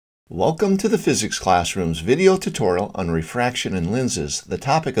Welcome to the Physics Classroom's video tutorial on refraction and lenses. The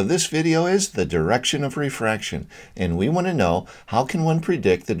topic of this video is the direction of refraction, and we want to know how can one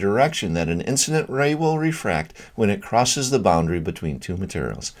predict the direction that an incident ray will refract when it crosses the boundary between two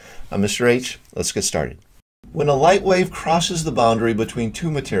materials. I'm Mr. H. Let's get started. When a light wave crosses the boundary between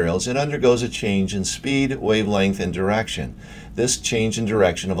two materials, it undergoes a change in speed, wavelength, and direction. This change in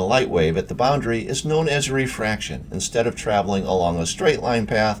direction of a light wave at the boundary is known as refraction. Instead of traveling along a straight line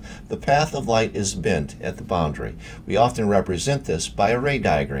path, the path of light is bent at the boundary. We often represent this by a ray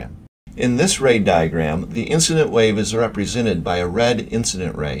diagram. In this ray diagram, the incident wave is represented by a red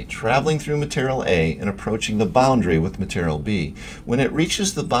incident ray traveling through material A and approaching the boundary with material B. When it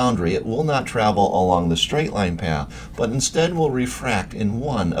reaches the boundary, it will not travel along the straight line path, but instead will refract in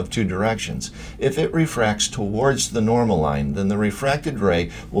one of two directions. If it refracts towards the normal line, then the refracted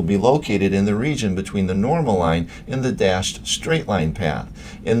ray will be located in the region between the normal line and the dashed straight line path.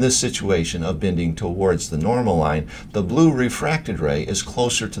 In this situation of bending towards the normal line, the blue refracted ray is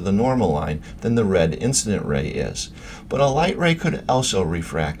closer to the normal line than the red incident ray is. But a light ray could also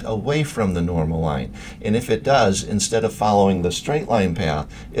refract away from the normal line, and if it does, instead of following the straight line path,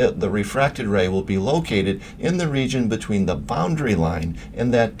 the refracted ray will be located in the region between the boundary line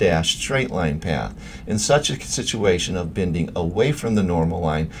and that dashed straight line path. In such a situation of bending away from the normal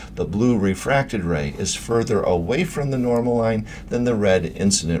line, the blue refracted ray is further away from the normal line than the red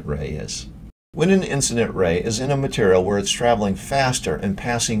incident ray is. When an incident ray is in a material where it's traveling faster and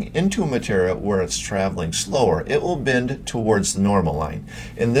passing into a material where it's traveling slower, it will bend towards the normal line.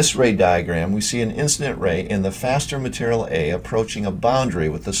 In this ray diagram, we see an incident ray in the faster material A approaching a boundary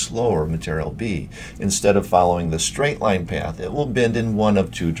with the slower material B. Instead of following the straight line path, it will bend in one of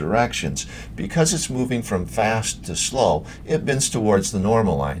two directions. Because it's moving from fast to slow, it bends towards the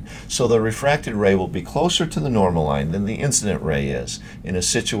normal line. So the refracted ray will be closer to the normal line than the incident ray is. In a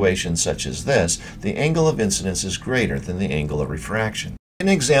situation such as this, the angle of incidence is greater than the angle of refraction. In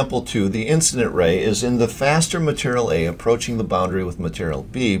example 2, the incident ray is in the faster material A approaching the boundary with material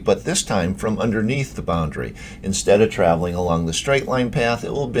B, but this time from underneath the boundary. Instead of traveling along the straight line path,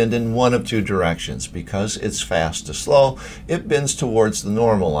 it will bend in one of two directions. Because it's fast to slow, it bends towards the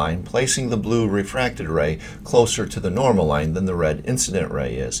normal line, placing the blue refracted ray closer to the normal line than the red incident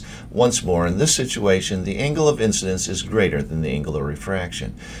ray is. Once more, in this situation, the angle of incidence is greater than the angle of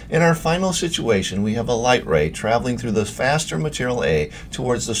refraction. In our final situation, we have a light ray traveling through the faster material A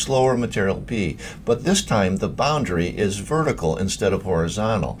towards the slower material B, but this time the boundary is vertical instead of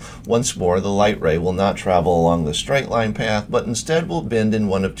horizontal. Once more, the light ray will not travel along the straight line path, but instead will bend in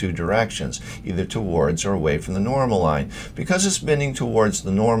one of two directions, either towards or away from the normal line. Because it's bending towards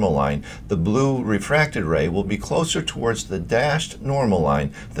the normal line, the blue refracted ray will be closer towards the dashed normal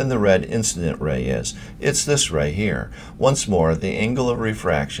line than the red incident ray is. It's this ray here. Once more, the angle of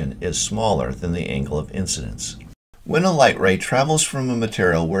refraction is smaller than the angle of incidence. When a light ray travels from a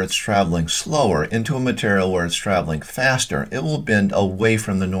material where it's traveling slower into a material where it's traveling faster, it will bend away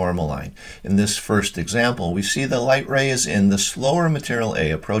from the normal line. In this first example, we see the light ray is in the slower material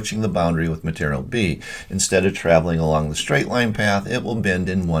A approaching the boundary with material B. Instead of traveling along the straight line path, it will bend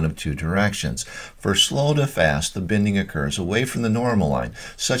in one of two directions. For slow to fast, the bending occurs away from the normal line,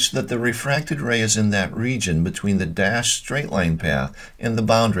 such that the refracted ray is in that region between the dashed straight line path and the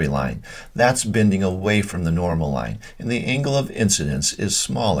boundary line. That's bending away from the normal line, and the angle of incidence is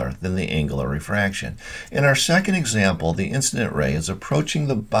smaller than the angle of refraction. In our second example, the incident ray is approaching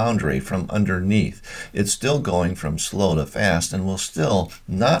the boundary from underneath. It's still going from slow to fast and will still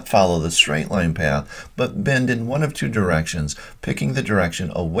not follow the straight line path, but bend in one of two directions. Picking the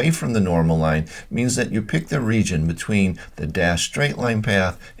direction away from the normal line means that you pick the region between the dashed straight line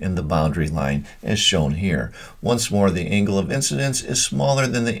path and the boundary line, as shown here. Once more, the angle of incidence is smaller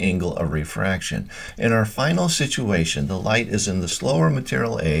than the angle of refraction. In our final situation, the light is in the slower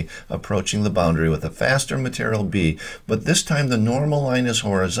material A approaching the boundary with a faster material B, but this time the normal line is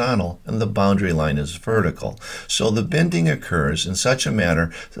horizontal and the boundary line is vertical. So the bending occurs in such a manner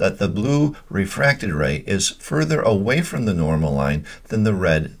that the blue refracted ray is further away from the normal line than the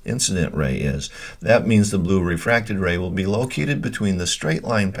red incident ray is. That means the blue refracted ray will be located between the straight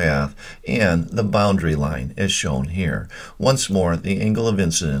line path and the boundary line, as shown here. Once more, the angle of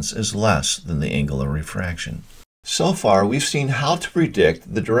incidence is less than the angle of refraction. So far, we've seen how to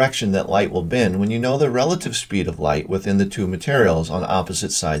predict the direction that light will bend when you know the relative speed of light within the two materials on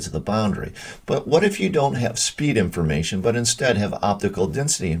opposite sides of the boundary. But what if you don't have speed information, but instead have optical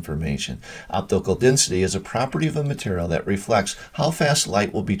density information? Optical density is a property of a material that reflects how fast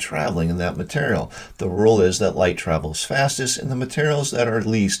light will be traveling in that material. The rule is that light travels fastest in the materials that are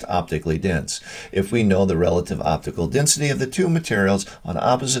least optically dense. If we know the relative optical density of the two materials on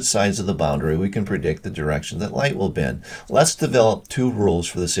opposite sides of the boundary, we can predict the direction that light will bend. Let's develop two rules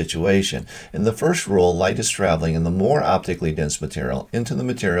for the situation. In the first rule, light is traveling in the more optically dense material into the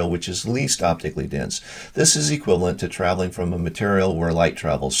material which is least optically dense. This is equivalent to traveling from a material where light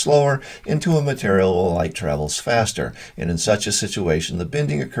travels slower into a material where light travels faster. And in such a situation, the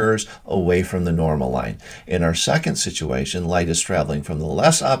bending occurs away from the normal line. In our second situation, light is traveling from the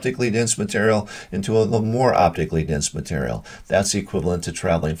less optically dense material into the more optically dense material. That's equivalent to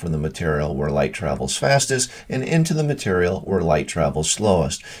traveling from the material where light travels fastest and into the material where light travels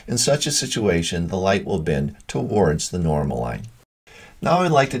slowest. In such a situation, the light will bend towards the normal line. Now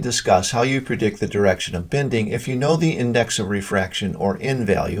I'd like to discuss how you predict the direction of bending if you know the index of refraction, or N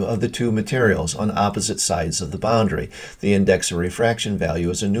value, of the two materials on opposite sides of the boundary. The index of refraction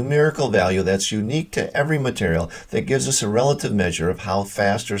value is a numerical value that's unique to every material that gives us a relative measure of how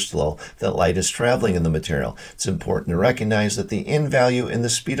fast or slow that light is traveling in the material. It's important to recognize that the N value and the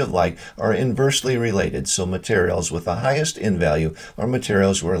speed of light are inversely related, so materials with the highest N value are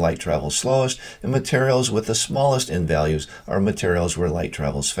materials where light travels slowest, and materials with the smallest N values are materials where light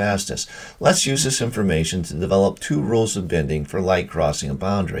travels fastest. Let's use this information to develop two rules of bending for light crossing a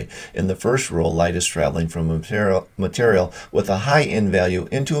boundary. In the first rule, light is traveling from a material with a high N value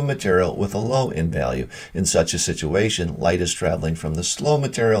into a material with a low N value. In such a situation, light is traveling from the slow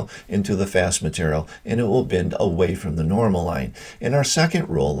material into the fast material, and it will bend away from the normal line. In our second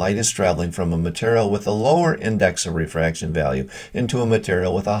rule, light is traveling from a material with a lower index of refraction value into a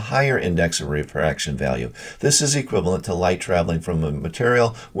material with a higher index of refraction value. This is equivalent to light traveling from a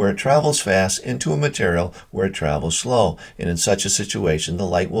material where it travels fast into a material where it travels slow, and in such a situation the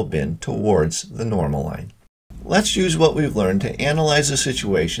light will bend towards the normal line. Let's use what we've learned to analyze a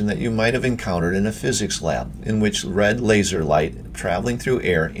situation that you might have encountered in a physics lab, in which red laser light traveling through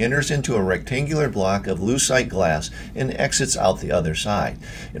air enters into a rectangular block of lucite glass and exits out the other side.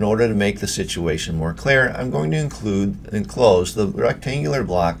 In order to make the situation more clear, I'm going to enclose the rectangular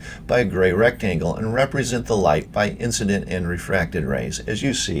block by a gray rectangle and represent the light by incident and refracted rays, as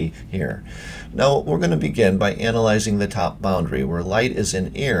you see here. Now we're going to begin by analyzing the top boundary, where light is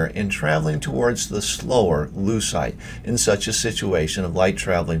in air and traveling towards the slower lucite. In such a situation of light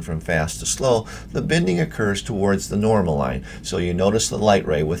traveling from fast to slow, the bending occurs towards the normal line. So you notice the light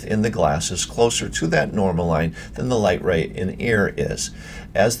ray within the glass is closer to that normal line than the light ray in air is.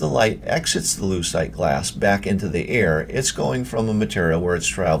 As the light exits the lucite glass back into the air, it's going from a material where it's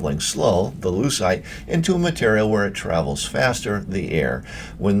traveling slow, the lucite, into a material where it travels faster, the air.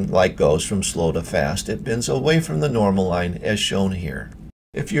 When light goes from slow to fast, it bends away from the normal line as shown here.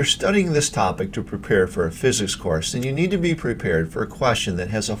 If you're studying this topic to prepare for a physics course, then you need to be prepared for a question that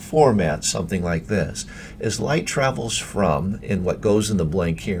has a format something like this. As light travels from, and what goes in the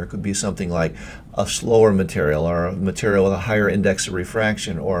blank here could be something like a slower material, or a material with a higher index of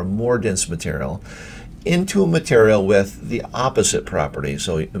refraction, or a more dense material, into a material with the opposite property.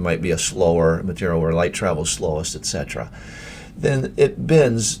 So it might be a slower material where light travels slowest, etc. Then it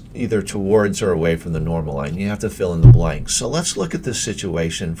bends either towards or away from the normal line. You have to fill in the blanks. So let's look at this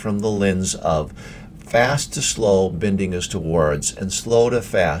situation from the lens of fast to slow, bending is towards, and slow to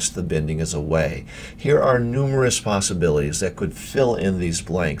fast, the bending is away. Here are numerous possibilities that could fill in these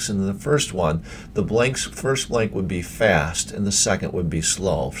blanks. In the first one, the first blank would be fast, and the second would be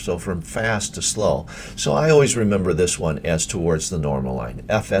slow. So from fast to slow. So I always remember this one as towards the normal line.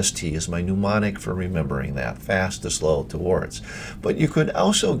 FST is my mnemonic for remembering that, fast to slow, towards. But you could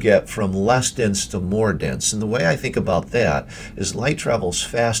also get from less dense to more dense, and the way I think about that is light travels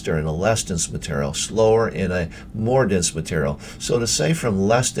faster in a less dense material, slower in a more dense material. So to say from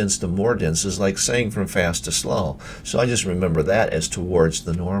less dense to more dense is like saying from fast to slow. So I just remember that as towards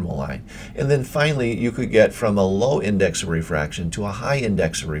the normal line. And then finally, you could get from a low index of refraction to a high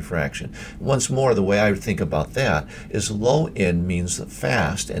index of refraction. Once more, the way I would think about that is low N means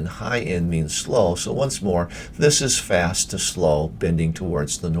fast and high N means slow. So once more, this is fast to slow, bending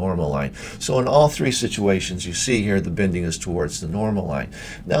towards the normal line. So in all three situations you see here, the bending is towards the normal line.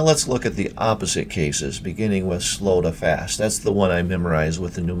 Now let's look at the opposite case cases, beginning with slow to fast. That's the one I memorized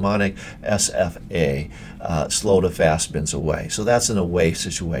with the mnemonic SFA. Slow to fast bends away. So that's an away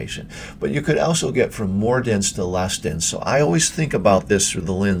situation. But you could also get from more dense to less dense. So I always think about this through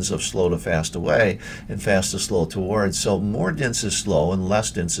the lens of slow to fast away and fast to slow towards. So more dense is slow and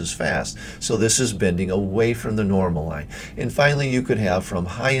less dense is fast. So this is bending away from the normal line. And finally, you could have from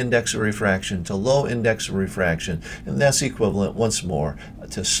high index of refraction to low index of refraction, and that's equivalent once more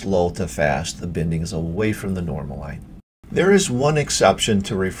to slow to fast. The bending is away from the normal line. There is one exception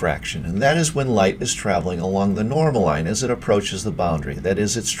to refraction, and that is when light is traveling along the normal line as it approaches the boundary. That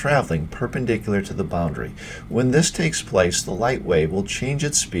is, it's traveling perpendicular to the boundary. When this takes place, the light wave will change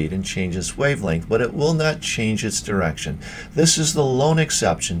its speed and change its wavelength, but it will not change its direction. This is the lone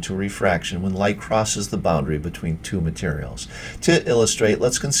exception to refraction when light crosses the boundary between two materials. To illustrate,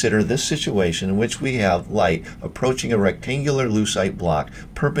 let's consider this situation in which we have light approaching a rectangular lucite block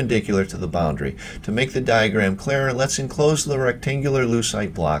perpendicular to the boundary. To make the diagram clearer, let's enclose the rectangular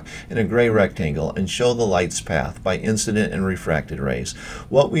lucite block in a gray rectangle and show the light's path by incident and refracted rays.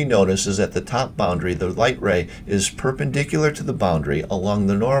 What we notice is at the top boundary, the light ray is perpendicular to the boundary along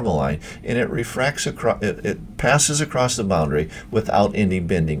the normal line, and it refracts across, it passes across the boundary without any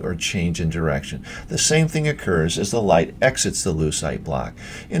bending or change in direction. The same thing occurs as the light exits the lucite block.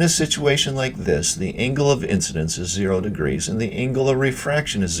 In a situation like this, the angle of incidence is 0 degrees and the angle of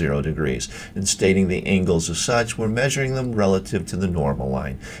refraction is 0 degrees. In stating the angles as such, we're measuring them relative to the normal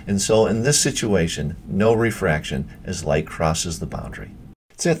line. And so in this situation, no refraction as light crosses the boundary.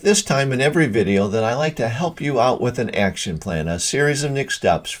 It's at this time in every video that I like to help you out with an action plan, a series of next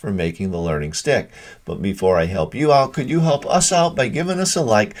steps for making the learning stick. But before I help you out, could you help us out by giving us a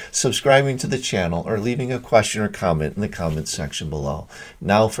like, subscribing to the channel, or leaving a question or comment in the comment section below.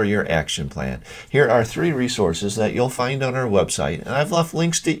 Now for your action plan. Here are 3 resources that you'll find on our website, and I've left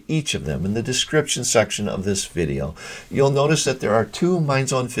links to each of them in the description section of this video. You'll notice that there are 2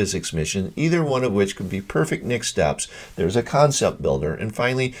 Minds on Physics missions, either one of which could be perfect next steps. There's a concept builder, and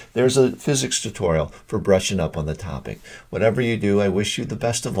finally, there's a physics tutorial for brushing up on the topic. Whatever you do, I wish you the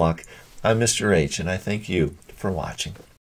best of luck. I'm Mr. H, and I thank you for watching.